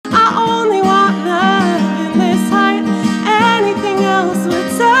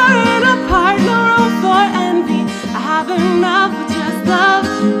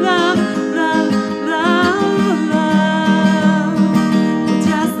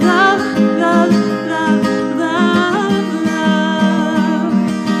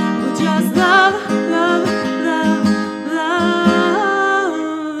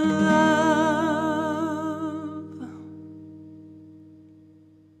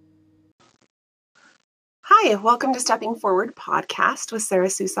Hi, welcome to Stepping Forward podcast with Sarah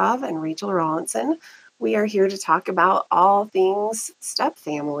Susov and Rachel Rawlinson. We are here to talk about all things step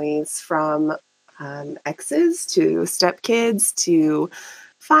families, from exes to stepkids to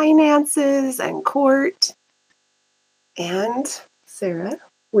finances and court. And Sarah,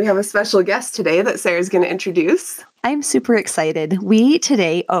 we have a special guest today that Sarah's going to introduce. I'm super excited. We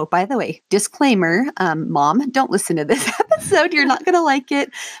today, oh, by the way, disclaimer, Mom, don't listen to this episode. You're not going to like it.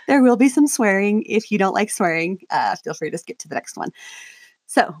 There will be some swearing. If you don't like swearing, feel free to skip to the next one.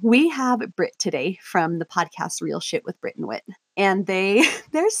 So we have Britt today from the podcast Real Shit with Britt and Whit. And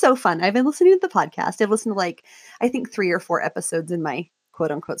they're so fun. I've been listening to the podcast. I've listened to I think 3 or 4 episodes in my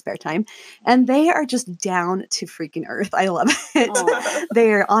quote unquote spare time. And they are just down to freaking earth. I love it.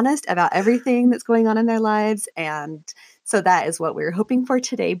 They are honest about everything that's going on in their lives. And so that is what we're hoping for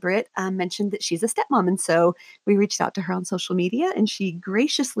today. Britt mentioned that she's a stepmom. And so we reached out to her on social media and she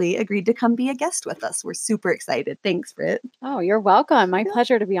graciously agreed to come be a guest with us. We're super excited. Thanks, Britt. Oh, you're welcome. My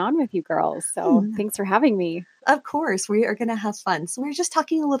pleasure to be on with you girls. So thanks for having me. Of course, we are going to have fun. So we were just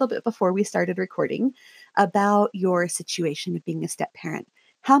talking a little bit before we started recording about your situation of being a step parent.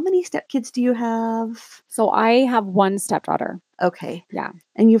 How many stepkids do you have? So I have one stepdaughter. Okay. Yeah.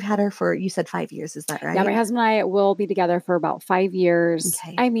 And you've had her for, you said 5 years, is that right? Yeah, my husband and I will be together for about 5 years.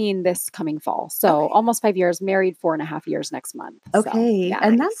 Okay. I mean, this coming fall. So almost 5 years, married 4.5 years next month. Okay. So, yeah.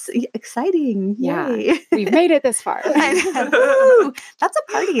 And that's exciting. Yay. Yeah. We've made it this far. Woo! That's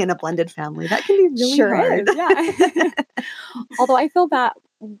a party in a blended family. That can be really hard. Is, yeah. Although I feel that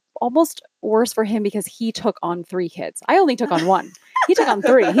almost worse for him because he took on 3 kids. I only took on 1. He took on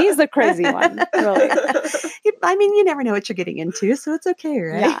 3. He's the crazy one, really. I mean, you never know what you're getting into, so it's okay,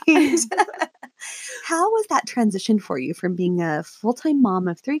 right? Yeah. How was that transition for you from being a full-time mom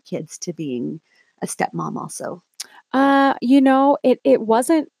of 3 kids to being a stepmom also? It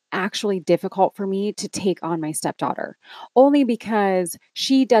wasn't actually difficult for me to take on my stepdaughter, only because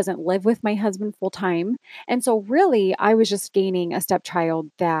she doesn't live with my husband full time. And so really, I was just gaining a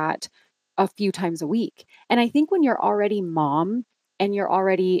stepchild that a few times a week. And I think when you're already mom and you're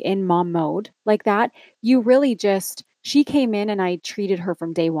already in mom mode like that, you really she came in and I treated her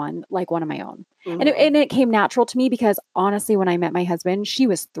from day one like one of my own. Mm-hmm. And it came natural to me because honestly, when I met my husband, she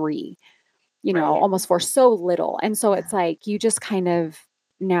was 3, Right. almost 4, so little. And so it's like, you just kind of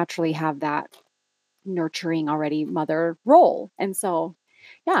naturally have that nurturing already mother role. And so,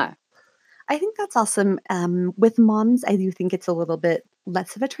 yeah. I think that's awesome. With moms, I do think it's a little bit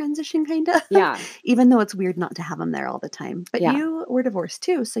less of a transition, kind of. Yeah. Even though it's weird not to have them there all the time. But Yeah. you were divorced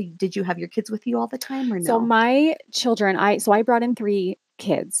too. So did you have your kids with you all the time or no? So my children, I brought in 3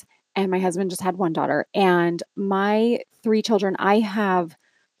 kids and my husband just had 1 daughter. And my 3 children, I have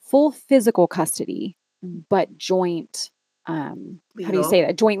full physical custody, but joint how do you say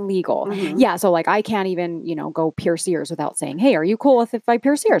that? Joint legal. Mm-hmm. Yeah. So I can't even, go pierce ears without saying, hey, are you cool with if I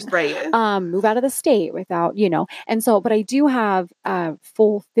pierce ears? Right. Move out of the state without, and so, but I do have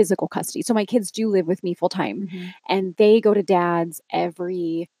full physical custody. So my kids do live with me full time and they go to dad's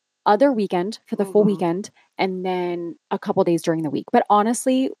every other weekend for the full weekend and then a couple days during the week. But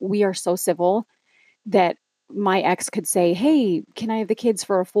honestly, we are so civil that my ex could say, hey, can I have the kids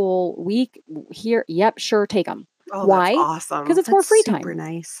for a full week here? Yep, sure. Take them. Oh, Why? That's awesome. Because it's more free time. Super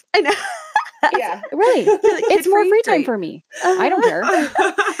nice. I know. Yeah. Really. It's more free time for me. I don't care.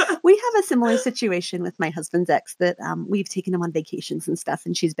 We have a similar situation with my husband's ex that we've taken him on vacations and stuff,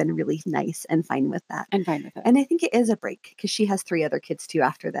 and she's been really nice and fine with that. And fine with it. And I think it is a break because she has 3 other kids too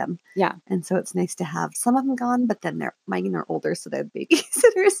after them. Yeah. And so it's nice to have some of them gone, but then mine are older, so they're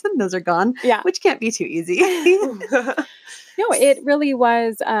babysitters and those are gone. Yeah. Which can't be too easy. No, it really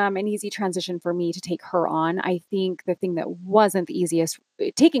was an easy transition for me to take her on. I think the thing that wasn't the easiest,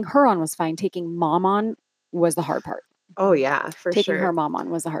 taking her on was fine. Taking mom on was the hard part. Oh, yeah, for Taking sure. her mom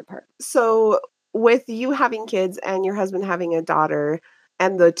on was the hard part. So with you having kids and your husband having a daughter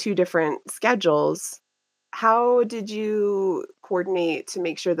and the 2 different schedules, how did you coordinate to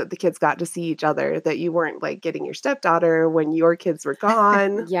make sure that the kids got to see each other, that you weren't getting your stepdaughter when your kids were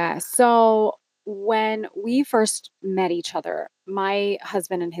gone? Yeah. So when we first met each other, my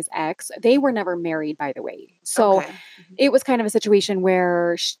husband and his ex, they were never married, by the way. So Okay. it was kind of a situation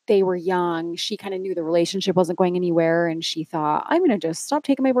where they were young. She kind of knew the relationship wasn't going anywhere. And she thought, I'm going to just stop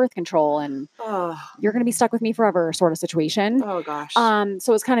taking my birth control and you're going to be stuck with me forever sort of situation. Oh, gosh.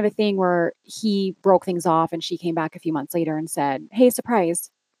 So it was kind of a thing where he broke things off and she came back a few months later and said, hey,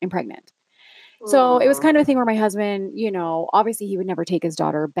 surprise, I'm pregnant. So it was kind of a thing where my husband, obviously he would never take his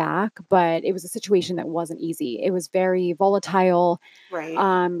daughter back, but it was a situation that wasn't easy. It was very volatile.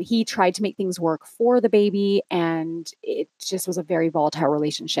 Right. He tried to make things work for the baby and it just was a very volatile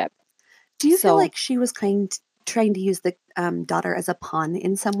relationship. Do you feel So- like she was trying to use the daughter as a pawn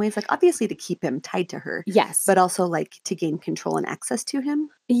in some ways? Like obviously to keep him tied to her, Yes. but also like to gain control and access to him?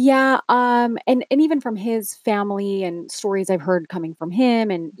 Yeah, and even from his family and stories I've heard coming from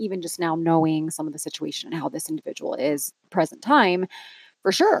him, and even just now knowing some of the situation and how this individual is present time,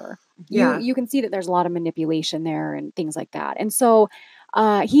 for sure. Yeah. You can see that there's a lot of manipulation there and things like that. And so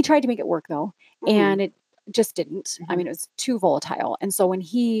he tried to make it work though, Mhm. and it just didn't. I Mhm. mean, it was too volatile. And so when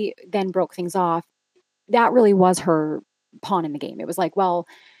he then broke things off, that really was her pawn in the game. It was like, well,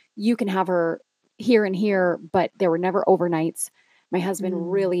 you can have her here and here, but there were never overnights. My husband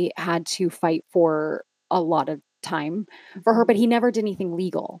Mm. really had to fight for a lot of time for her, but he never did anything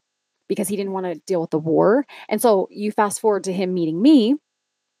legal because he didn't want to deal with the war. And so you fast forward to him meeting me,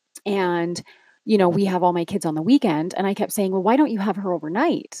 and we have all my kids on the weekend, and I kept saying, well, why don't you have her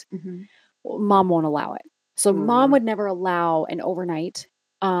overnight? Mhm. Well, mom won't allow it. So mom Mm. would never allow an overnight.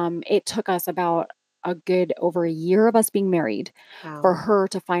 It took us about a good over a year of us being married for Wow. her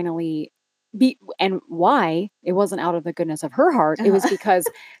to finally be. And why? It wasn't out of the goodness of her heart. It was because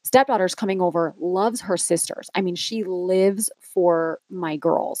stepdaughter's coming over, loves her sisters. I mean, she lives for my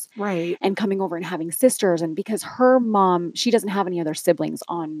girls, Right. and coming over and having sisters. And because her mom, she doesn't have any other siblings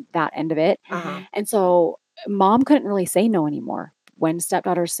on that end of it. Uh-huh. And so mom couldn't really say no anymore when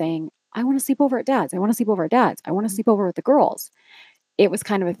stepdaughter's saying, I want to sleep over at dad's. I want to sleep over at dad's. I want to sleep over with the girls. It was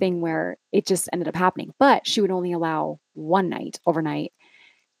kind of a thing where it just ended up happening, but she would only allow one night overnight,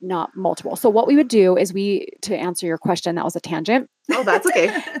 not multiple. So what we would do is to answer your question, that was a tangent, Oh, that's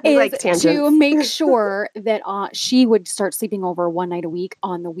okay. We is like to tangents. make sure that she would start sleeping over one night a week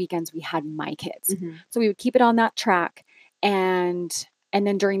on the weekends we had my kids. Mhm. So we would keep it on that track. And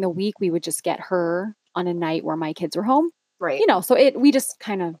then during the week, we would just get her on a night where my kids were home. Right. So we just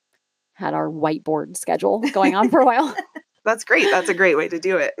kind of had our whiteboard schedule going on for a while. That's great. That's a great way to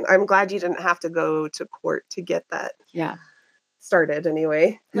do it. I'm glad you didn't have to go to court to get that Yeah. started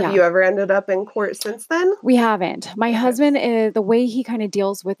anyway. Have Yeah. you ever ended up in court since then? We haven't. My Okay. husband is the way he kind of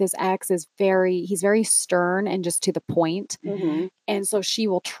deals with his ex is he's very stern and just to the point. Mm-hmm. And so she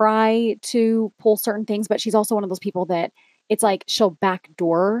will try to pull certain things, but she's also one of those people that it's like she'll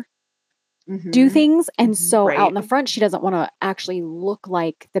backdoor do Mhm. things. And Mhm. so out in the Right. front, she doesn't want to actually look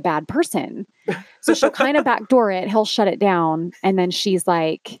like the bad person. So she'll kind of backdoor it. He'll shut it down. And then she's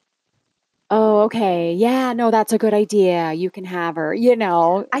like, oh, okay. Yeah, no, that's a good idea. You can have her,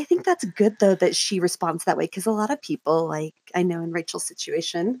 I think that's good though that she responds that way because a lot of people, like I know in Rachel's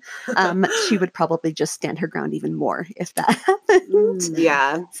situation, she would probably just stand her ground even more if that happened.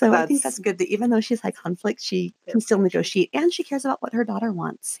 Yeah. So I think that's good that even though she's high conflict, she can still negotiate and she cares about what her daughter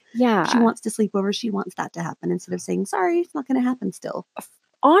wants. Yeah. She wants to sleep over. She wants that to happen instead of saying, sorry, it's not going to happen still.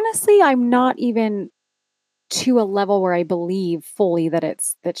 Honestly, I'm not even to a level where I believe fully that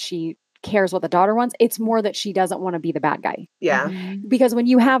she cares what the daughter wants. It's more that she doesn't want to be the bad guy. Yeah. Mhm. Because when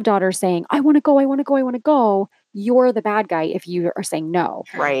you have daughters saying, I want to go, I want to go, I want to go, you're the bad guy if you are saying no.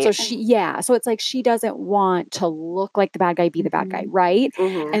 Right. So so it's like she doesn't want to look like the bad guy, be the bad guy, right?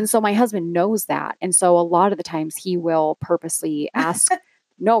 Mhm. And so my husband knows that. And so a lot of the times he will purposely ask,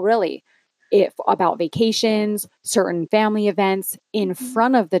 no, really, if about vacations, certain family events in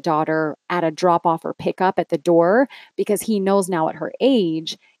front of the daughter at a drop off or pickup at the door, because he knows now at her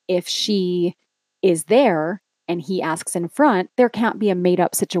age, if she is there and he asks in front, there can't be a made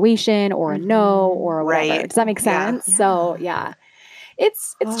up situation or a no or whatever. Right. Does that make Yeah. sense? So yeah,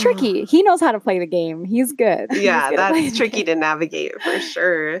 it's tricky. He knows how to play the game. He's good. He's Yeah, good at playing that's the tricky game. to navigate for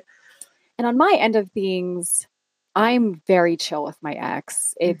sure. And on my end of things, I'm very chill with my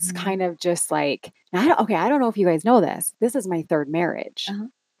ex. It's Mhm. kind of just like, I don't know if you guys know this. This is my third marriage. Uh-huh.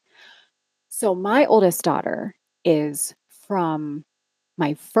 So my oldest daughter is from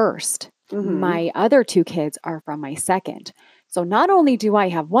my first. Mhm. My other two kids are from my second. So not only do I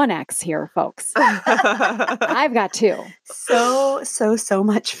have one ex here, folks, I've got two. So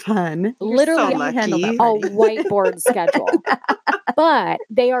much fun. You're Literally so how do you handle lucky. that A party? whiteboard schedule. But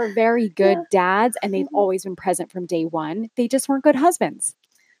they are very good dads and they've always been present from day one. They just weren't good husbands.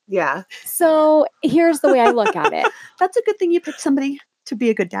 Yeah. So here's the way I look at it. That's a good thing you picked somebody to be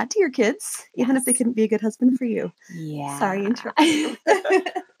a good dad to your kids, even if they Yes. couldn't be a good husband for you. Yeah. Sorry, interrupt you.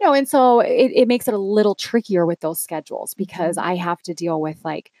 No, and so it makes it a little trickier with those schedules because Mhm. I have to deal with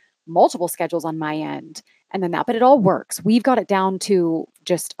like multiple schedules on my end and then but it all works. We've got it down to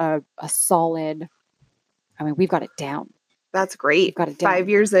just a solid, we've got it down. That's great. You've got it down. 5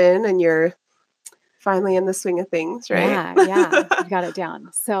 years in and you're finally in the swing of things, right? Yeah, we've got it down.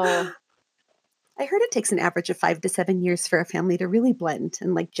 So I heard it takes an average of 5 to 7 years for a family to really blend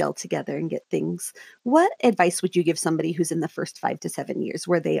and like gel together and get things. What advice would you give somebody who's in the first 5 to 7 years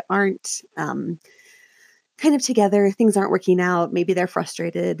where they aren't kind of together, things aren't working out, maybe they're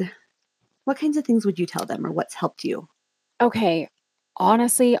frustrated? What kinds of things would you tell them or what's helped you? Okay.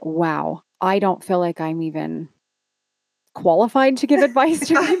 Honestly, wow. I don't feel like I'm even qualified to give advice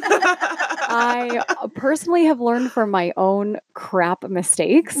to people. I personally have learned from my own crap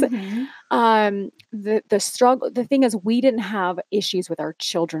mistakes. The thing is, we didn't have issues with our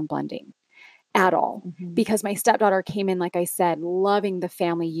children blending at all because my stepdaughter came in, like I said, loving the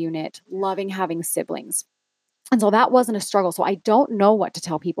family unit, loving having siblings. And so that wasn't a struggle. So I don't know what to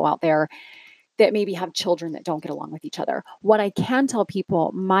tell people out there that maybe have children that don't get along with each other. What I can tell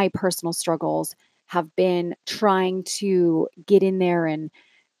people, my personal struggles have been trying to get in there and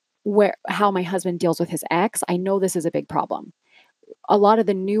how my husband deals with his ex. I know this is a big problem. A lot of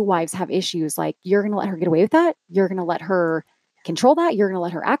the new wives have issues like, you're going to let her get away with that. You're going to let her control that. You're going to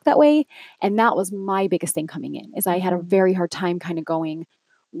let her act that way. And that was my biggest thing coming in is I had a very hard time kind of going,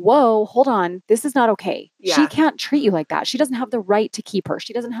 whoa, hold on. This is not okay. Yeah. She can't treat you like that. She doesn't have the right to keep her.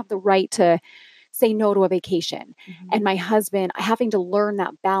 She doesn't have the right to say no to a vacation. And my husband, having to learn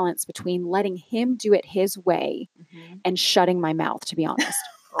that balance between letting him do it his way and shutting my mouth, to be honest.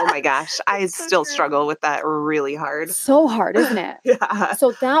 Oh my gosh. I still struggle with that really hard. So hard, isn't it? Yeah.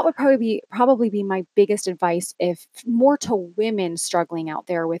 So that would probably be my biggest advice, if more to women struggling out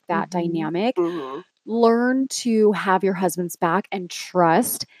there with that dynamic. Learn to have your husband's back and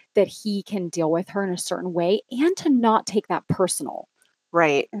trust that he can deal with her in a certain way and to not take that personal.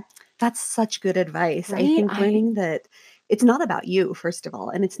 Right. That's such good advice. Right? I think learning that it's not about you, first of all,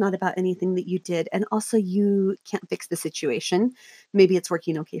 and it's not about anything that you did. And also, you can't fix the situation. Maybe it's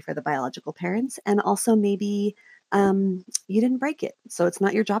working okay for the biological parents. And also, maybe you didn't break it. So it's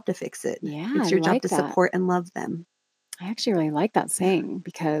not your job to fix it. Yeah, it's I your job like to that. support and love them. I actually really like that saying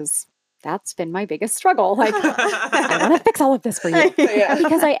because that's been my biggest struggle. Like, I want to fix all of this for you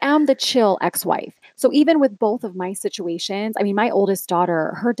because I am the chill ex-wife. So even with both of my situations, I mean, my oldest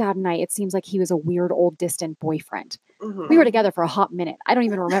daughter, her dad and I, it seems like he was a weird old distant boyfriend. We were together for a hot minute. I don't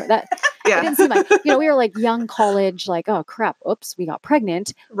even remember that. It didn't seem like, we were like young college, like, oh crap, oops, we got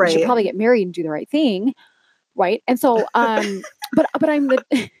pregnant. We should probably get married and do the right thing. Right. And so, but I'm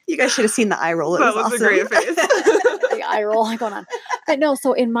the. You guys should have seen the eye roll. It was awesome. A great face. The eye roll going on. But no,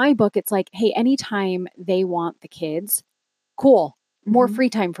 so in my book, it's like, hey, anytime they want the kids, cool. More free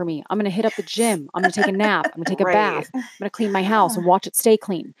time for me. I'm going to hit up the gym. I'm going to take a nap. I'm going to take a bath. I'm going to clean my house and watch it stay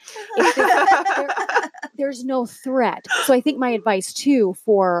clean. There's no threat. So I think my advice too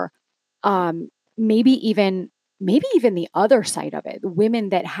for maybe even the other side of it, women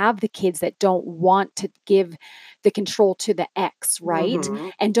that have the kids that don't want to give the control to the ex, right?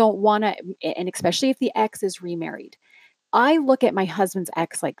 And don't want to, and especially if the ex is remarried. I look at my husband's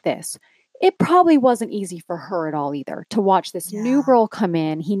ex like this. It probably wasn't easy for her at all either to watch this new girl come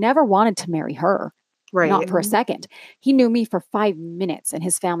in. He never wanted to marry her. Right. Not for a second. He knew me for 5 minutes and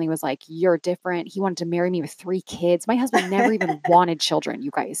his family was like, you're different. He wanted to marry me with 3 kids. My husband never even wanted children,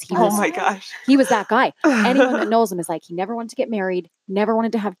 you guys. My gosh. He was that guy. Anyone that knows him is like, he never wanted to get married, never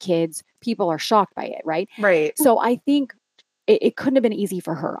wanted to have kids. People are shocked by it, right? Right. So I think it couldn't have been easy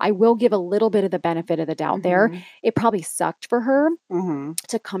for her. I will give a little bit of the benefit of the doubt there. It probably sucked for her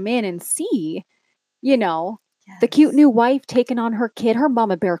to come in and see, the cute new wife taking on her kid. Her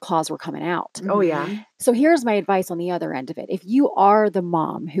mama bear claws were coming out. Oh, yeah. So here's my advice on the other end of it. If you are the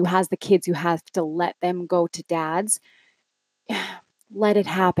mom who has the kids who has to let them go to dad's, let it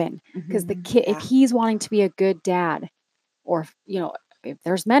happen. Because the kid, if he's wanting to be a good dad, or, if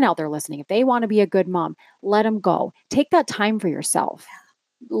there's men out there listening, if they want to be a good mom, let them go. Take that time for yourself.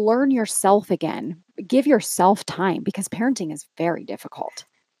 Learn yourself again. Give yourself time because parenting is very difficult.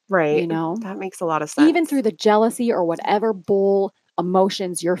 Right. That makes a lot of sense. Even through the jealousy or whatever bull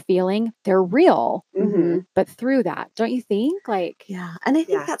emotions you're feeling, they're real. But through that, don't you think? Yeah. And I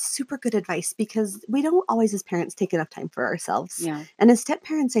think that's super good advice because we don't always as parents take enough time for ourselves. Yeah. And as step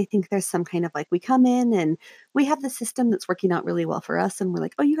parents, I think there's some kind of we come in and we have the system that's working out really well for us. And we're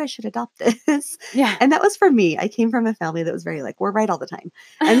like, oh, you guys should adopt this. Yeah. And that was for me. I came from a family that was very we're right all the time.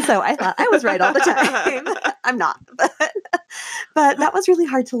 And so I thought I was right all the time. I'm not. But that was really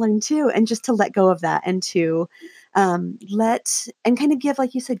hard to learn too. And just to let go of that and to and kind of give,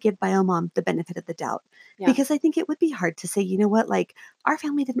 like you said, give bio mom the benefit of the doubt. Because I think it would be hard to say, you know what, our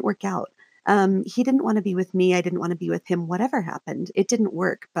family didn't work out. He didn't want to be with me. I didn't want to be with him. Whatever happened, it didn't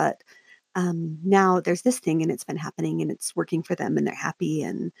work. But now there's this thing and it's been happening and it's working for them and they're happy.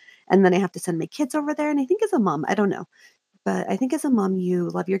 And then I have to send my kids over there. And I think as a mom, I don't know, But I think as a mom, you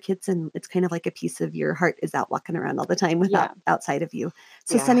love your kids and it's kind of like a piece of your heart is out walking around all the time without outside of you.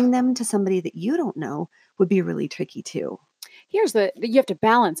 So Yeah. sending them to somebody that you don't know would be really tricky too. Here's you have to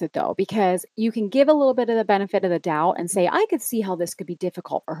balance it though, because you can give a little bit of the benefit of the doubt and say, I could see how this could be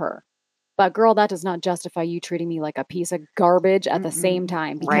difficult for her. But girl, that does not justify you treating me like a piece of garbage at the same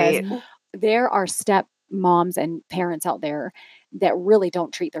time, because Right. there are step moms and parents out there that really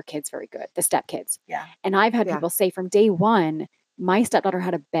don't treat their kids very good, the step kids. Yeah. And I've had Yeah. people say from day one, my stepdaughter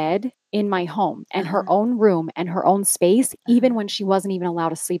had a bed in my home and her own room and her own space, even when she wasn't even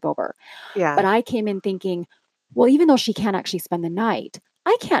allowed a sleepover. Yeah. But I came in thinking, well, even though she can't actually spend the night,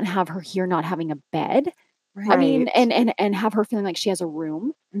 I can't have her here not having a bed. I mean, Right. and have her feeling like she has a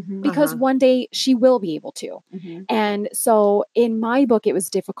room, Mhm. because one day she will be able to. Mhm. And so in my book, it was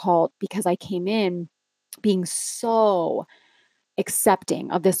difficult because I came in being so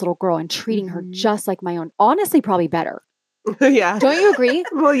accepting of this little girl and treating her Mhm. just like my own, honestly, probably better. Yeah. Don't you agree?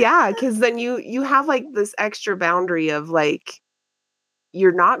 Well, yeah, because then you have like this extra boundary of like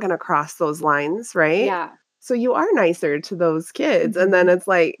you're not going to cross those lines, right? Yeah. So you are nicer to those kids, and then it's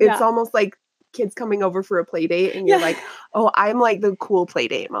like it's Yeah. almost like kids coming over for a play date, and you're like, oh, I'm like the cool play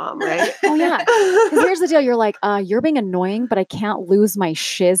date mom, right? Oh yeah. Because here's the deal. You're like, you're being annoying, but I can't lose my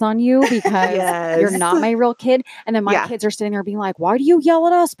shiz on you because you're Yes. not my real kid. And then my Yeah. kids are sitting there being like, why do you yell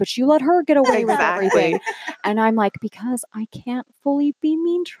at us, but you let her get away with everything? Exactly. And I'm like, because I can't fully be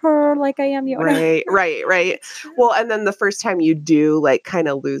mean to her like I am you. Right. Well, and then the first time you do like kind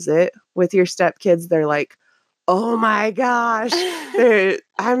of lose it with your stepkids, they're like, oh my gosh,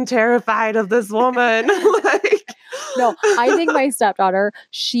 I'm terrified of this woman. Like, No, I think my stepdaughter,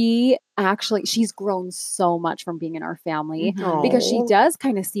 she's grown so much from being in our family, because she oh, does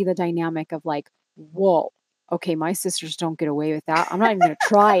kind of see the dynamic of like, whoa, okay, my sisters don't get away with that. I'm not even going to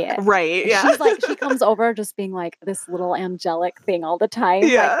try it. right. And Yeah. she's like, she comes over just being like this little angelic thing all the time.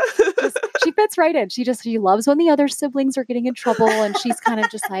 Yeah. Like, she fits right in. She loves when the other siblings are getting in trouble. And she's kind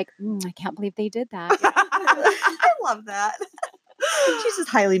of just like, I can't believe they did that. I love that. She's just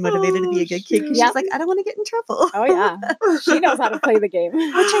highly motivated to be a good kid because she's like, I don't want to get in trouble. Oh, yeah. She knows how to play the game. Which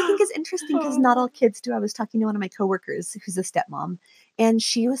I think is interesting because not all kids do. I was talking to one of my coworkers who's a stepmom, and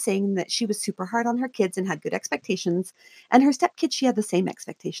she was saying that she was super hard on her kids and had good expectations. And her stepkids, she had the same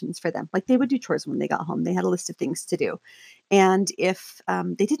expectations for them. Like they would do chores when they got home. They had a list of things to do. And if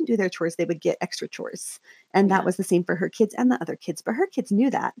they didn't do their chores, they would get extra chores. And that was the same for her kids and the other kids. But her kids knew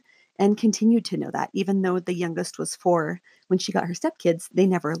that and continued to know that, even though the youngest was 4 when she got her stepkids, they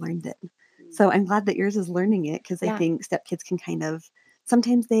never learned it. So I'm glad that yours is learning it because I think stepkids can kind of,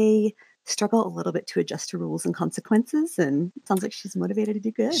 sometimes they struggle a little bit to adjust to rules and consequences. And it sounds like she's motivated to do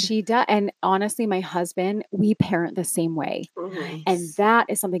good. She does. And honestly, my husband, we parent the same way. Mhm. And that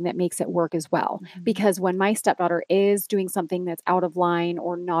is something that makes it work as well. Because when my stepdaughter is doing something that's out of line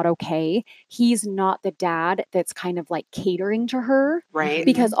or not okay, he's not the dad that's kind of like catering to her Right.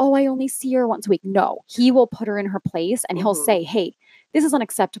 because, oh, I only see her once a week. No, he will put her in her place and he'll say, hey, this is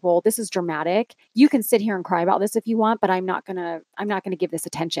unacceptable. This is dramatic. You can sit here and cry about this if you want, but I'm not gonna give this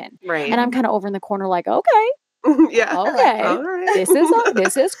attention. Right. And I'm kind of over in the corner like, okay, yeah. okay, All right.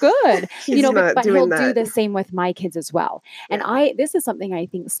 this is good. He's not But doing he'll that. do the same with my kids as well. And Yeah. this is something I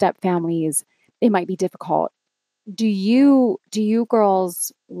think step families, it might be difficult. Do you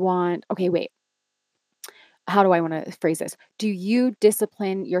girls want, okay, wait. How do I want to phrase this? Do you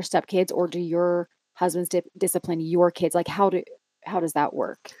discipline your stepkids or do your husbands discipline your kids? Like how does that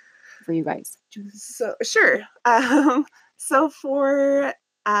work for you guys? So sure. So for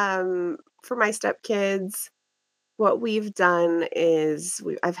my stepkids, what we've done is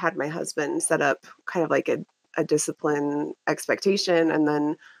I've had my husband set up kind of like a discipline expectation and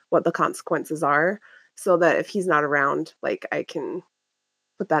then what the consequences are so that if he's not around, like I can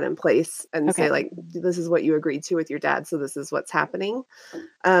put that in place and say like, this is what you agreed to with your dad. So this is what's happening.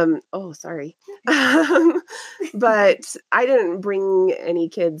 Oh, sorry. But I didn't bring any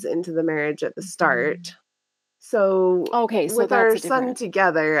kids into the marriage at the start. So Okay, so with that's our a son different,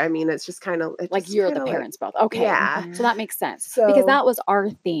 together, I mean, it's just kind of like you're the parents both. Okay. Yeah. So that makes sense. Because So that was our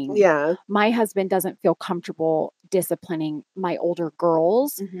thing. yeah. My husband doesn't feel comfortable disciplining my older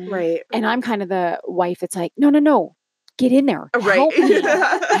girls. Right. And I'm kind of the wife that's like, no, get in there. Right.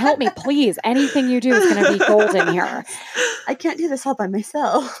 Help me, please. Anything you do is going to be golden here. I can't do this all by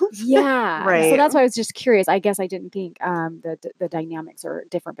myself. Yeah. Right. So that's why I was just curious. I guess I didn't think the dynamics are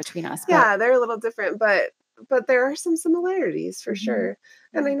different between us. Yeah, they're a little different, but there are some similarities for sure.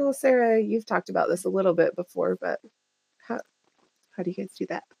 And I know, Sarah, you've talked about this a little bit before, but how do you guys do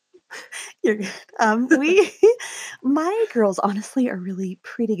that? You're good. My girls honestly are really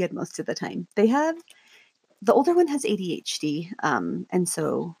pretty good most of the time. They have the older one has ADHD. And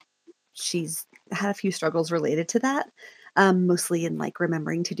so she's had a few struggles related to that, mostly in like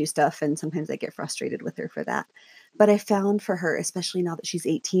remembering to do stuff. And sometimes I get frustrated with her for that. But I found for her, especially now that she's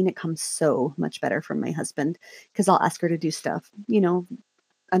 18, it comes so much better from my husband because I'll ask her to do stuff,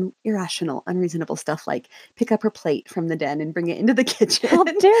 irrational, unreasonable stuff like pick up her plate from the den and bring it into the kitchen. How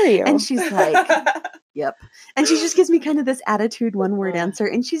dare you? And she's like, yep. And she just gives me kind of this attitude, one word answer.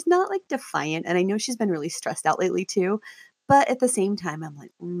 And she's not like defiant. And I know she's been really stressed out lately too. But at the same time, I'm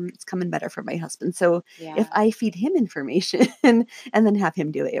like, it's coming better for my husband. So if I feed him information and then have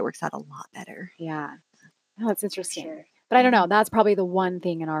him do it, it works out a lot better. Yeah. Oh, that's interesting. Sure. But I don't know. That's probably the one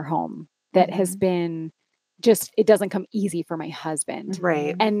thing in our home that has been just, it doesn't come easy for my husband.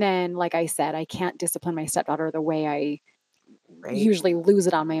 Right. And then, like I said, I can't discipline my stepdaughter the way I Right. usually lose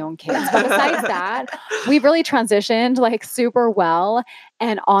it on my own kids. But besides that, we've really transitioned like super well.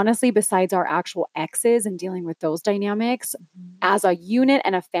 And honestly, besides our actual exes and dealing with those dynamics, as a unit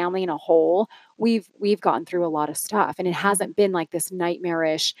and a family in a whole, we've gotten through a lot of stuff. And it hasn't been like this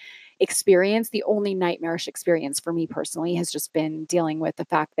nightmarish experience. The only nightmarish experience for me personally has just been dealing with the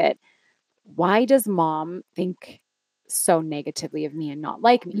fact that why does mom think so negatively of me and not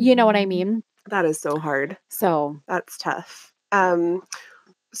like me? You know what I mean? That is so hard. So That's tough.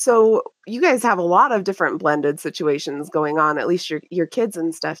 So you guys have a lot of different blended situations going on. At least your kids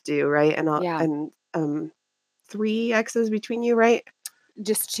and stuff do, right? And Yeah. and 3 exes between you, right?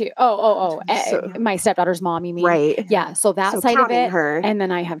 just two. So- My stepdaughter's mom, you mean? Right. Yeah. So that So side of counting it. her. And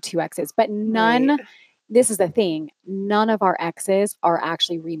then I have 2 exes, but none, Right. this is the thing. None of our exes are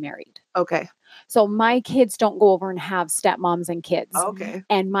actually remarried. Okay. So my kids don't go over and have stepmoms and kids. Okay.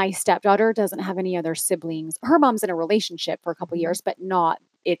 And my stepdaughter doesn't have any other siblings. Her mom's in a relationship for a couple years, but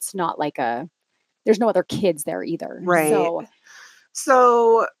it's not like there's no other kids there either. Right.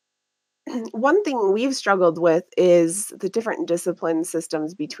 So one thing we've struggled with is the different discipline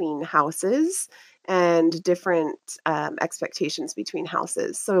systems between houses and different expectations between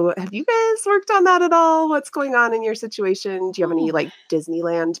houses. So have you guys worked on that at all? What's going on in your situation? Do you have any like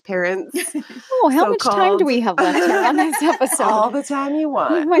Disneyland parents? Oh, how much time do So-called. we have left here on this episode? All the time you We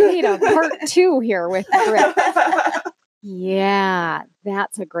want. might need a part 2 here with Britt. Yeah,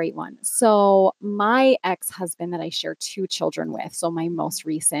 that's a great one. So my ex-husband that I share 2 children with, so my most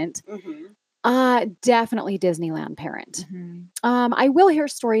recent, Mhm. definitely Disneyland parent. I will hear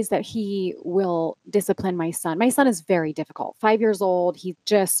stories that he will discipline my son. My son is very difficult. 5 years old. He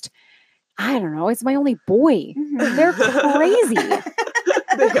just, I don't know. It's my only boy. They're crazy.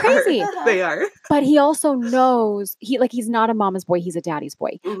 They They're crazy. are. They are. But he also knows he's not a mama's boy. He's a daddy's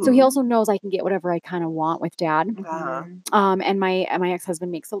boy. So he Mhm. also knows I can get whatever I kind of want with dad. Uh-huh. And my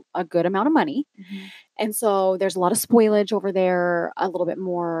ex-husband makes a good amount of money. And so there's a lot of spoilage over there, a little bit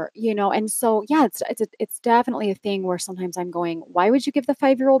more, and so, yeah, it's definitely a thing where sometimes I'm going, why would you give the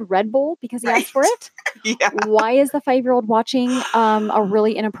 5-year-old Red Bull because he asked for it? Yeah. Why is the 5-year-old watching a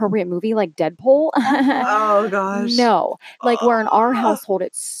really inappropriate movie like Deadpool? Oh gosh. No, like where in our household,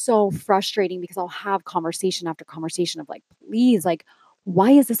 it's so frustrating because I'll have conversation after conversation of like, please, like,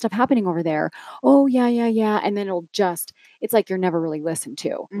 why is this stuff happening over there? Oh, yeah. And then it's like you're never really listened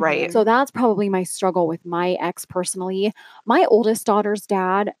to. Right. So that's probably my struggle with my ex personally. My oldest daughter's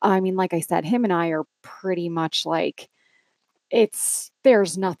dad, I mean, like I said, him and I are pretty much like,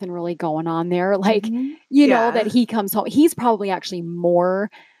 there's nothing really going on there. Like, Yeah. that he comes home. He's probably actually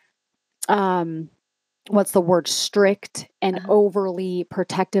more, what's the word, strict and overly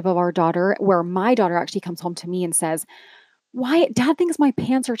protective of our daughter, where my daughter actually comes home to me and says, why dad thinks my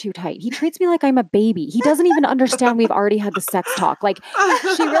pants are too tight. He treats me like I'm a baby. He doesn't even understand we've already had the sex talk. Like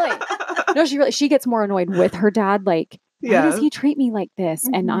she gets more annoyed with her dad. Like, why does he treat me like this?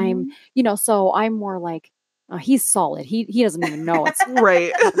 And I'm, so I'm more like, he's solid. He doesn't even know it's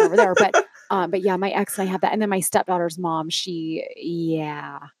Right. happening over there. But yeah, my ex and I have that. And then my stepdaughter's mom,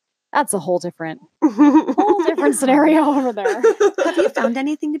 that's a whole different scenario over there. Have you found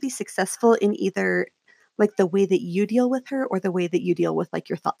anything to be successful in either like the way that you deal with her or the way that you deal with like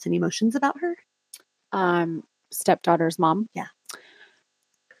your thoughts and emotions about her? Stepdaughter's mom. Yeah.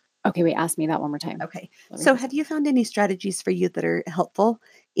 Okay, wait, ask me that one more time. Okay. So have you found any strategies for you that are helpful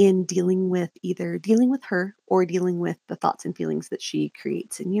in dealing with her or dealing with the thoughts and feelings that she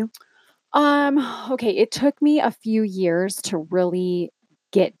creates in you? Okay, it took me a few years to really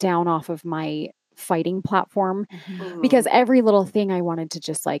get down off of my fighting platform because every little thing I wanted to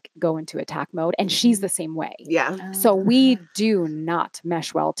just like go into attack mode, and she's the same way. Yeah. So we do not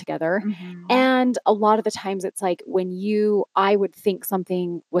mesh well together. And And a lot of the times it's like I would think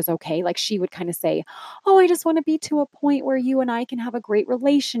something was okay. Like she would kind of say, oh, I just want to be to a point where you and I can have a great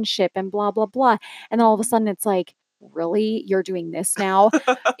relationship and blah, blah, blah. And then all of a sudden it's like, really? You're doing this now?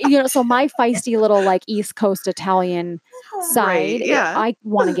 So my feisty little like East Coast Italian side, yeah. I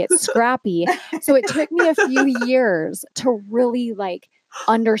want to get scrappy. So it took me a few years to really like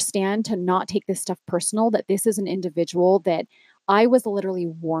understand, to not take this stuff personal, that this is an individual that I was literally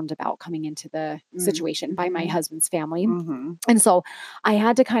warned about coming into the situation by my husband's family. Mhm. And so I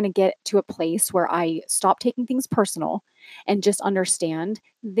had to kind of get to a place where I stopped taking things personal and just understand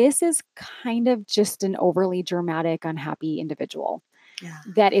this is kind of just an overly dramatic, unhappy individual Yeah.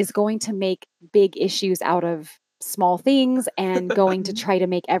 that is going to make big issues out of small things and going to try to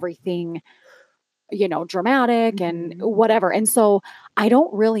make everything, dramatic and whatever. And so I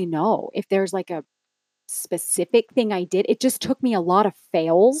don't really know if there's like a specific thing I did. It just took me a lot of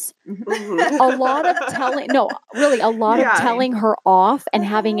fails, Mhm. a lot of telling, no, really a lot of Yeah. telling her off and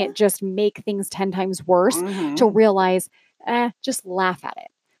having it just make things 10 times worse to Mhm. realize, just laugh at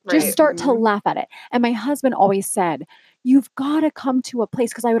it. Just Right. start to laugh at it. And my husband always said, you've got to come to a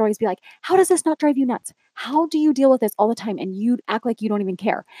place, because I would always be like, how does this not drive you nuts? How do you deal with this all the time? And you act like you don't even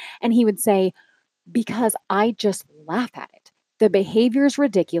care. And he would say, because I just laugh at it. The behavior is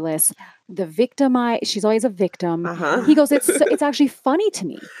ridiculous. The she's always a victim. Uh-huh. He goes, it's actually funny to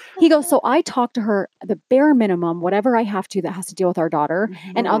me. He goes, so I talk to her the bare minimum, whatever I have to that has to deal with our daughter.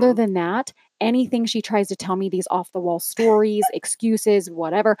 And other than that, anything she tries to tell me, these off the wall stories, excuses,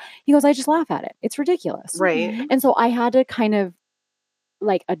 whatever, he goes, I just laugh at it. It's ridiculous. Right. And so I had to kind of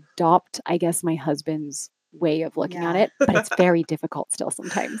like adopt, I guess, my husband's way of looking at it, but it's very difficult still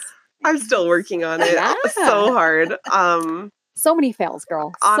sometimes. I'm still working on it Yeah. so hard. So many fails,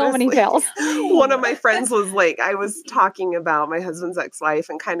 girl. So many Honestly, fails. one of my friends was like, I was talking about my husband's ex-wife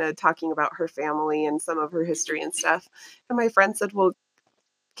and kind of talking about her family and some of her history and stuff. And my friend said, well,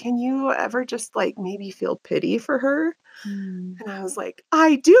 can you ever just like maybe feel pity for her? And I was like,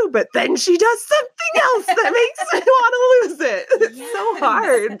 I do, but then she does something else that makes me want to lose it. It's so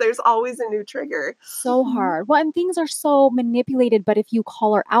hard. There's always a new trigger. So hard. Well, and things are so manipulated, but if you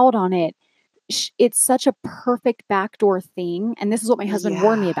call her out on it, it's such a perfect backdoor thing. And this is what my husband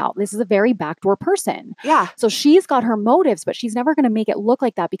warned me about. This is a very backdoor person. Yeah. So she's got her motives, but she's never going to make it look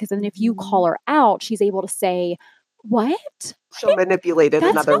like that, because then if you call her out, she's able to say, what? She'll manipulate it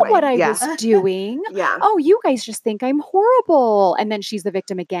That's another not way. what I was doing. Yeah. Oh, you guys just think I'm horrible. And then she's the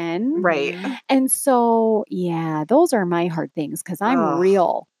victim again. Right. And so, yeah, those are my hard things, because I'm Ugh.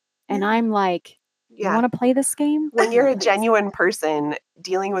 real. And I'm like, you Yeah. want to play this game? When you're a genuine person,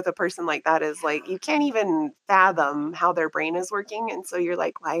 dealing with a person like that is like, you can't even fathom how their brain is working. And so you're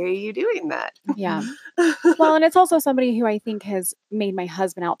like, why are you doing that? Yeah. Well, and it's also somebody who I think has made my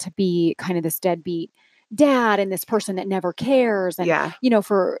husband out to be kind of this deadbeat dad and this person that never cares. And, Yeah.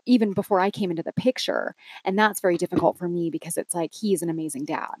 for even before I came into the picture. And that's very difficult for me, because it's like, he's an amazing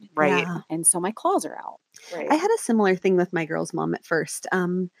dad. Right. Yeah. And so my claws are out. Right. I had a similar thing with my girl's mom at first.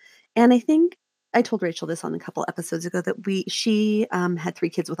 And I think I told Rachel this on a couple episodes ago that she had 3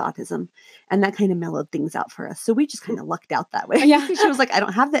 kids with autism, and that kind of mellowed things out for us. So we just kind of lucked out that way. Yeah. She was like, I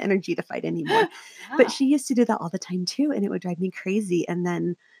don't have the energy to fight anymore. But she used to do that all the time too. And it would drive me crazy. And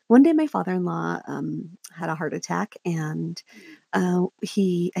then one day my father-in-law had a heart attack, and I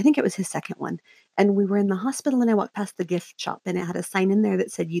think it was his second one. And we were in the hospital, and I walked past the gift shop, and it had a sign in there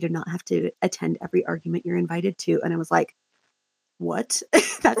that said, you do not have to attend every argument you're invited to. And I was like, what?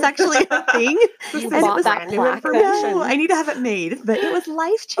 That's actually a thing? This You is bought that brand new plaque. information. No, I need to have it made. But it was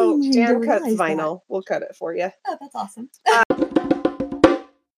life-changing. Jan to cuts realize that. vinyl. We'll cut it for you. Oh, that's awesome.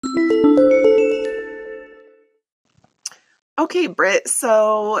 Okay, Britt.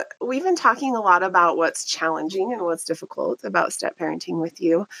 So we've been talking a lot about what's challenging and what's difficult about step parenting with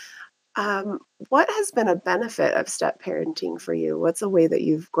you. What has been a benefit of step parenting for you? What's a way that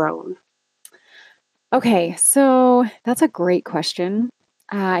you've grown? Okay, so that's a great question.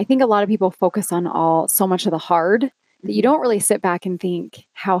 I think a lot of people focus on so much of the hard that you don't really sit back and think,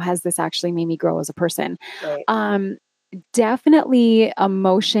 how has this actually made me grow as a person? Right. Definitely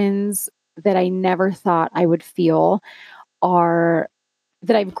emotions that I never thought I would feel that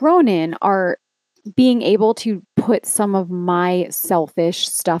I've grown in are being able to put some of my selfish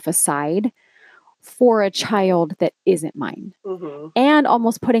stuff aside for a child that isn't mine. Mm-hmm. And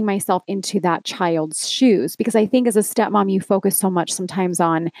almost putting myself into that child's shoes. Because I think as a stepmom, you focus so much sometimes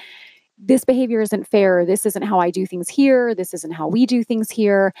on, this behavior isn't fair. This isn't how I do things here. This isn't how we do things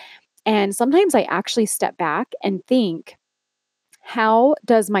here. And sometimes I actually step back and think, how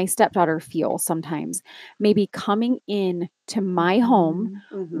does my stepdaughter feel sometimes? Maybe coming in to my home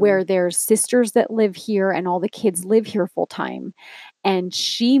Mhm. where there's sisters that live here and all the kids live here full time. And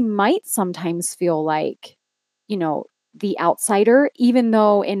she might sometimes feel like, the outsider, even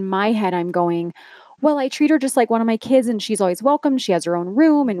though in my head I'm going, well, I treat her just like one of my kids and she's always welcome. She has her own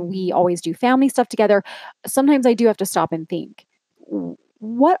room and we always do family stuff together. Sometimes I do have to stop and think,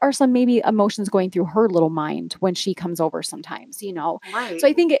 what are some maybe emotions going through her little mind when she comes over sometimes? Right. So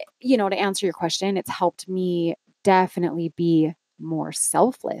I think, to answer your question, it's helped me definitely be more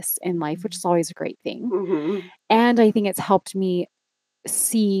selfless in life, which is always a great thing. Mhm. And I think it's helped me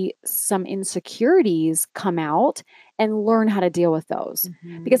see some insecurities come out and learn how to deal with those.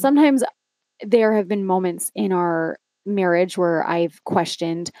 Because sometimes there have been moments in our marriage where I've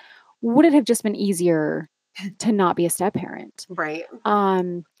questioned, would it have just been easier to not be a step parent? Right.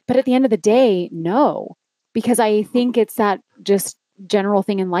 But at the end of the day, no, because I think it's that just general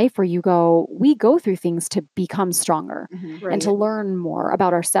thing in life where we go through things to become stronger Right. and to learn more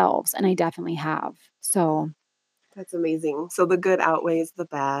about ourselves. And I definitely have. So That's amazing. So the good outweighs the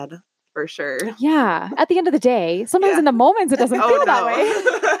bad for sure. yeah, at the end of the day, sometimes Yeah. in the moments it doesn't Oh, feel that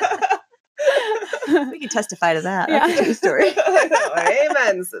way. We can testify to that. Yeah. That's a true story. I know.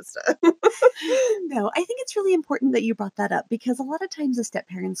 Amen, sister. No, I think it's really important that you brought that up because a lot of times as step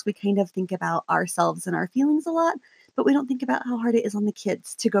parents, we kind of think about ourselves and our feelings a lot, but we don't think about how hard it is on the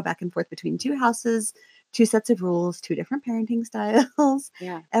kids to go back and forth between two houses, two sets of rules, two different parenting styles,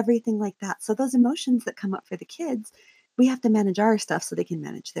 Yeah. everything like that. So those emotions that come up for the kids, we have to manage our stuff so they can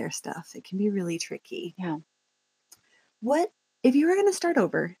manage their stuff. It can be really tricky. Yeah. What if you were going to start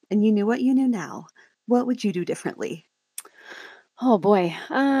over and you knew what you knew now, what would you do differently? Oh boy.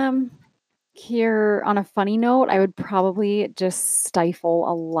 Here on a funny note, I would probably just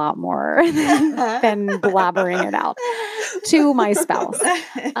stifle a lot more than blabbering it out to my spouse.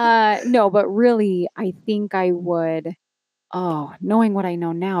 No, but really, I think I would, knowing what I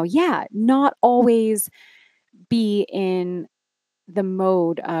know now, yeah, not always be in the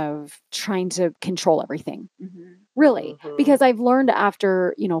mode of trying to control everything. Really, Mhm. because I've learned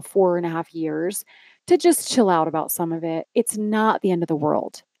after, 4.5 years to just chill out about some of it. It's not the end of the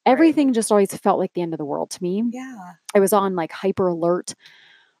world. Everything just always felt like the end of the world to me. Yeah. I was on like hyper alert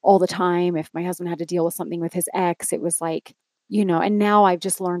all the time. If my husband had to deal with something with his ex, it was like, and now I've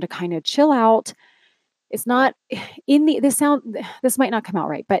just learned to kind of chill out. It's not this might not come out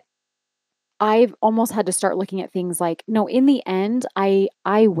right, but I've almost had to start looking at things like, no, in the end, I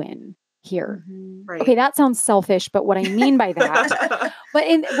win here. Right. Okay, that sounds selfish, but what I mean by that,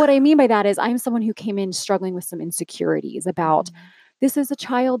 what I mean by that is I'm someone who came in struggling with some insecurities about this is a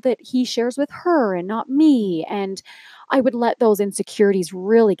child that he shares with her and not me. And I would let those insecurities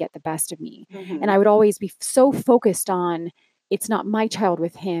really get the best of me. Mhm. And I would always be so focused on it's not my child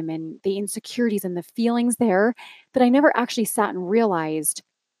with him and the insecurities and the feelings there that I never actually sat and realized,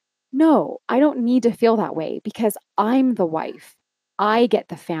 no, I don't need to feel that way because I'm the wife. I get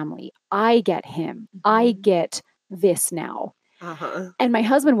the family. I get him. I get this now. Uh-huh. And my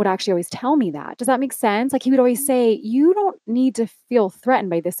husband would actually always tell me that. Does that make sense? Like he would always say, you don't need to feel threatened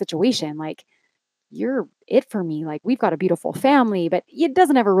by this situation. Like you're it for me. Like we've got a beautiful family, but it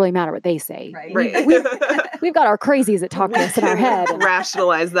doesn't ever really matter what they say. Right. Right. We've got our crazies that talk to us in our head. And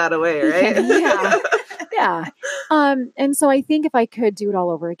Rationalize that away, right? Yeah. Yeah. And so I think if I could do it all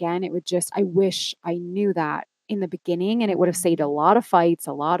over again, it would I wish I knew that in the beginning and it would have saved a lot of fights,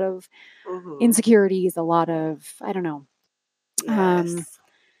 a lot of Mhm. insecurities, a lot of, I don't know. Yes.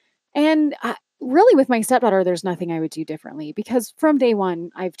 And really with my stepdaughter, there's nothing I would do differently because from day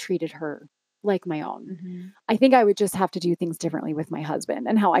one, I've treated her like my own. I think I would just have to do things differently with my husband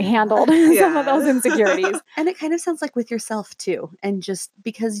and how I handled some of those insecurities. And it kind of sounds like with yourself too. And just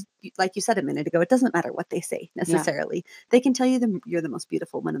because, like you said a minute ago, it doesn't matter what they say necessarily. They can tell you you're the most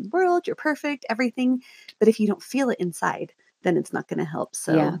beautiful woman in the world, you're perfect, everything. But if you don't feel it inside, then it's not going to help.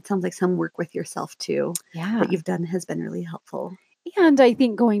 So Yeah. it sounds like some work with yourself too Yeah. that you've done has been really helpful. And I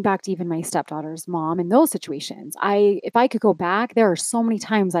think going back to even my stepdaughter's mom in those situations, if I could go back, there are so many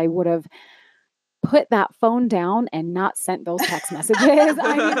times I would have put that phone down and not sent those text messages.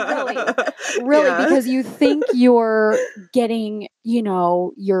 I mean, really, Yeah. because you think you're getting,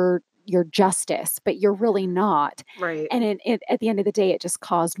 your justice, but you're really not. Right. And at the end of the day, it just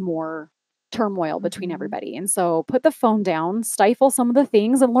caused more turmoil between everybody. And so put the phone down, stifle some of the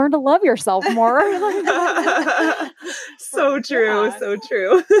things and learn to love yourself more. So true. Yeah. So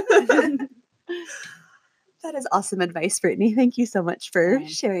true. That is awesome advice, Brittany. Thank you so much for Yeah.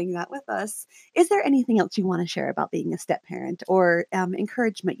 sharing that with us. Is there anything else you want to share about being a step parent or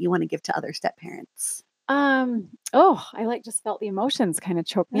encouragement you want to give to other step parents? I just felt the emotions kind of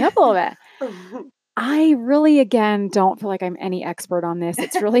choke me up a little bit. I really, again, don't feel like I'm any expert on this.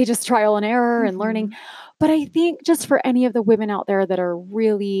 It's really just trial and error and learning. But I think just for any of the women out there that are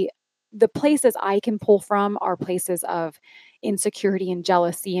really, the places I can pull from are places of insecurity and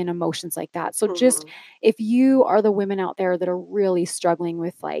jealousy and emotions like that. So just if you are the women out there that are really struggling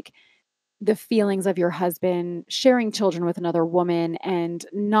with like the feelings of your husband, sharing children with another woman and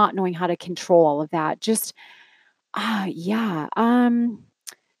not knowing how to control all of that, just, yeah.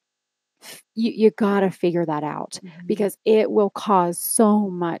 You got to figure that out because it will cause so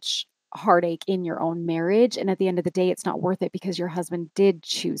much heartache in your own marriage. And at the end of the day, it's not worth it because your husband did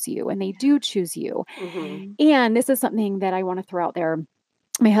choose you and they do choose you. And this is something that I want to throw out there.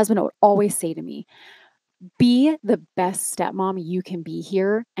 My husband would always say to me, be the best stepmom you can be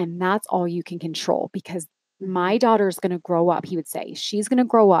here. And that's all you can control because my daughter is going to grow up, he would say. She's going to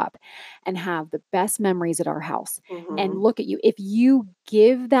grow up and have the best memories at our house. And look at you. If you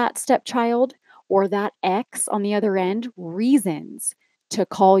give that stepchild or that ex on the other end reasons to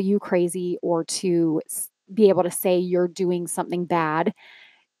call you crazy or to be able to say you're doing something bad,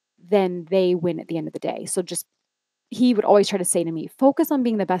 then they win at the end of the day. So just he would always try to say to me, focus on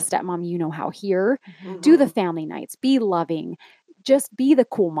being the best stepmom you know how here. Do the family nights, be loving, just be the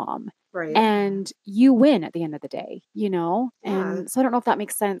cool mom. Right. And you win at the end of the day, you know? Yeah. And so I don't know if that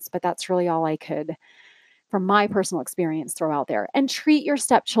makes sense, but that's really all I could, from my personal experience, throw out there. And treat your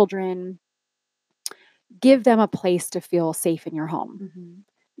stepchildren, give them a place to feel safe in your home,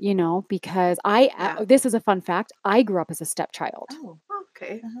 you know, because this is a fun fact. I grew up as a stepchild. Oh,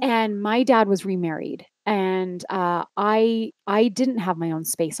 okay. And my dad was remarried. And I didn't have my own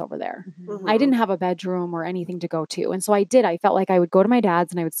space over there. I didn't have a bedroom or anything to go to. And so I felt like I would go to my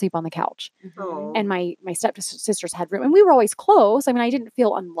dad's and I would sleep on the couch. And my stepsisters had room. And we were always close. I mean, I didn't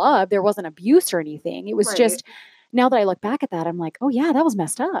feel unloved. There wasn't abuse or anything. It was just, now that I look back at that, I'm like, oh yeah, that was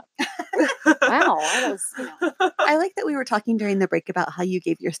messed up. Wow. I like that we were talking during the break about how you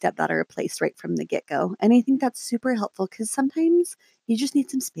gave your stepdaughter a place right from the get-go. And I think that's super helpful because sometimes you just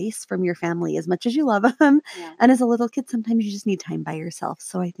need some space from your family as much as you love them. Yeah. And as a little kid, sometimes you just need time by yourself.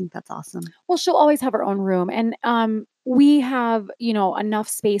 So I think that's awesome. Well, she'll always have her own room. And we have, enough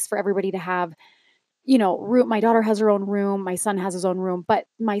space for everybody to have, room. My daughter has her own room. My son has his own room. But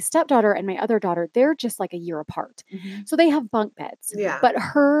my stepdaughter and my other daughter, they're just like a year apart. So they have bunk beds. Yeah. But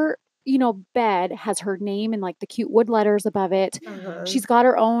her, bed has her name and like the cute wood letters above it. She's got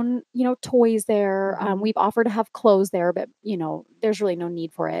her own, toys there. We've offered to have clothes there, but, there's really no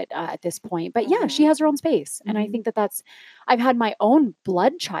need for it at this point. But yeah, she has her own space. And I think I've had my own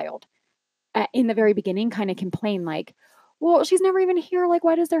blood child in the very beginning kind of complain like, well, she's never even here. Like,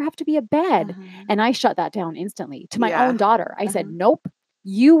 why does there have to be a bed? And I shut that down instantly to my own daughter. I said, nope,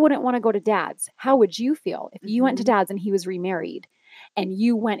 you wouldn't want to go to dad's. How would you feel if you went to dad's and he was remarried and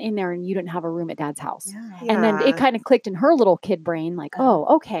you went in there and you didn't have a room at dad's house? And then it kind of clicked in her little kid brain, like, oh,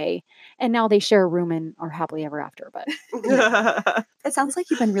 okay. And now they share a room and are happily ever after. But it sounds like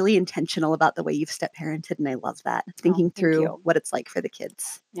you've been really intentional about the way you've step parented. And I love that. Thinking through what it's like for the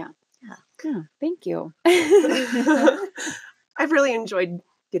kids. Yeah. Thank you. I've really enjoyed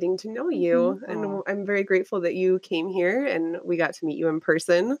getting to know you, and I'm very grateful that you came here and we got to meet you in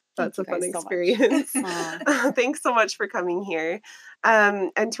person. That's a fun experience. Thanks so much for coming here.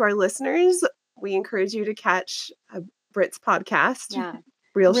 And to our listeners, we encourage you to catch Britt's podcast. Yeah.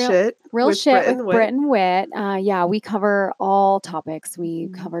 Real Shit with Britt and Whit. We cover all topics. We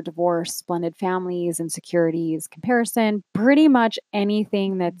cover divorce, blended families, insecurities, comparison, pretty much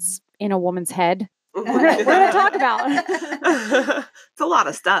anything that's in a woman's head. We're gonna talk about. It's a lot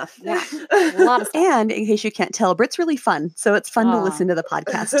of stuff. Yeah, a lot of stuff. And in case you can't tell, Britt's really fun. So it's fun to listen to the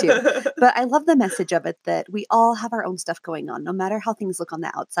podcast too. But I love the message of it that we all have our own stuff going on, no matter how things look on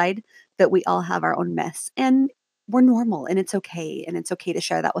the outside, that we all have our own mess. And we're normal and it's okay. And it's okay to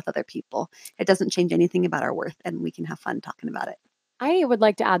share that with other people. It doesn't change anything about our worth and we can have fun talking about it. I would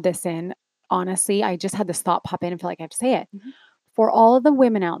like to add this in. Honestly, I just had this thought pop in and feel like I have to say it. For all of the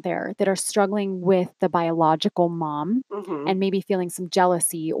women out there that are struggling with the biological mom and maybe feeling some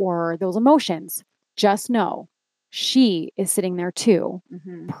jealousy or those emotions, just know she is sitting there too,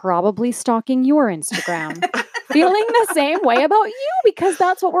 probably stalking your Instagram, feeling the same way about you because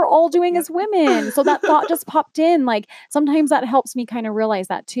that's what we're all doing as women. So that thought just popped in. Like sometimes that helps me kind of realize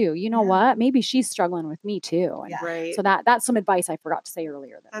that too. You know what? Maybe she's struggling with me too. And right. So that's some advice I forgot to say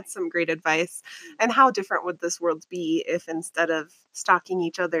earlier. That's some great advice. And how different would this world be if instead of stalking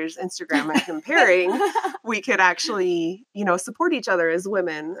each other's Instagram and comparing, we could actually, support each other as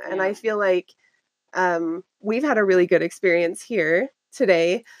women. And I feel like we've had a really good experience here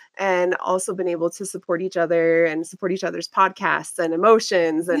today, and also been able to support each other and support each other's podcasts and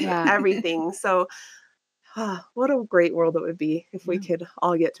emotions and Yeah. everything. So what a great world it would be if we could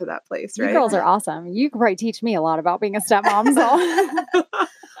all get to that place, You right? girls are awesome. You could probably teach me a lot about being a stepmom. So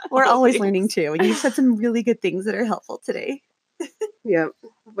We're always thanks. learning too. And you've said some really good things that are helpful today. Yep.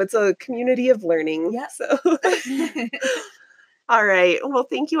 It's a community of learning. Yep. So all right. Well,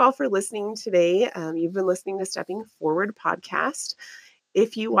 thank you all for listening today. You've been listening to Stepping Forward podcast.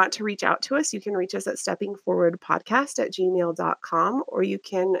 If you want to reach out to us, you can reach us at steppingforwardpodcast@gmail.com, or you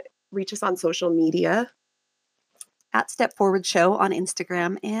can reach us on social media. At Step Forward Show on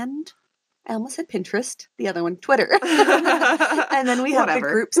Instagram, and I almost said Pinterest, the other one, Twitter. And then we have the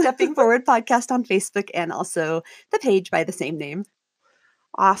Whatever. group Stepping Forward podcast on Facebook, and also the page by the same name.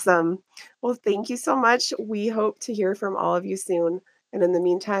 Awesome. Well, thank you so much. We hope to hear from all of you soon. And in the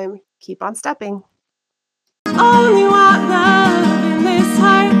meantime, keep on stepping. Only want love in this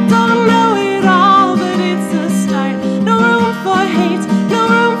heart. Don't know it all, but it's a start. No room for hate, no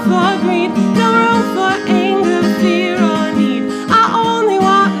room for greed, no room for anger, fear, or need. I only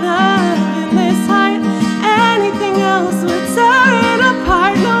want love in this heart. Anything else would tear it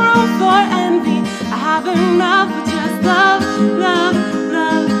apart. No room for envy. I have enough of just love, love.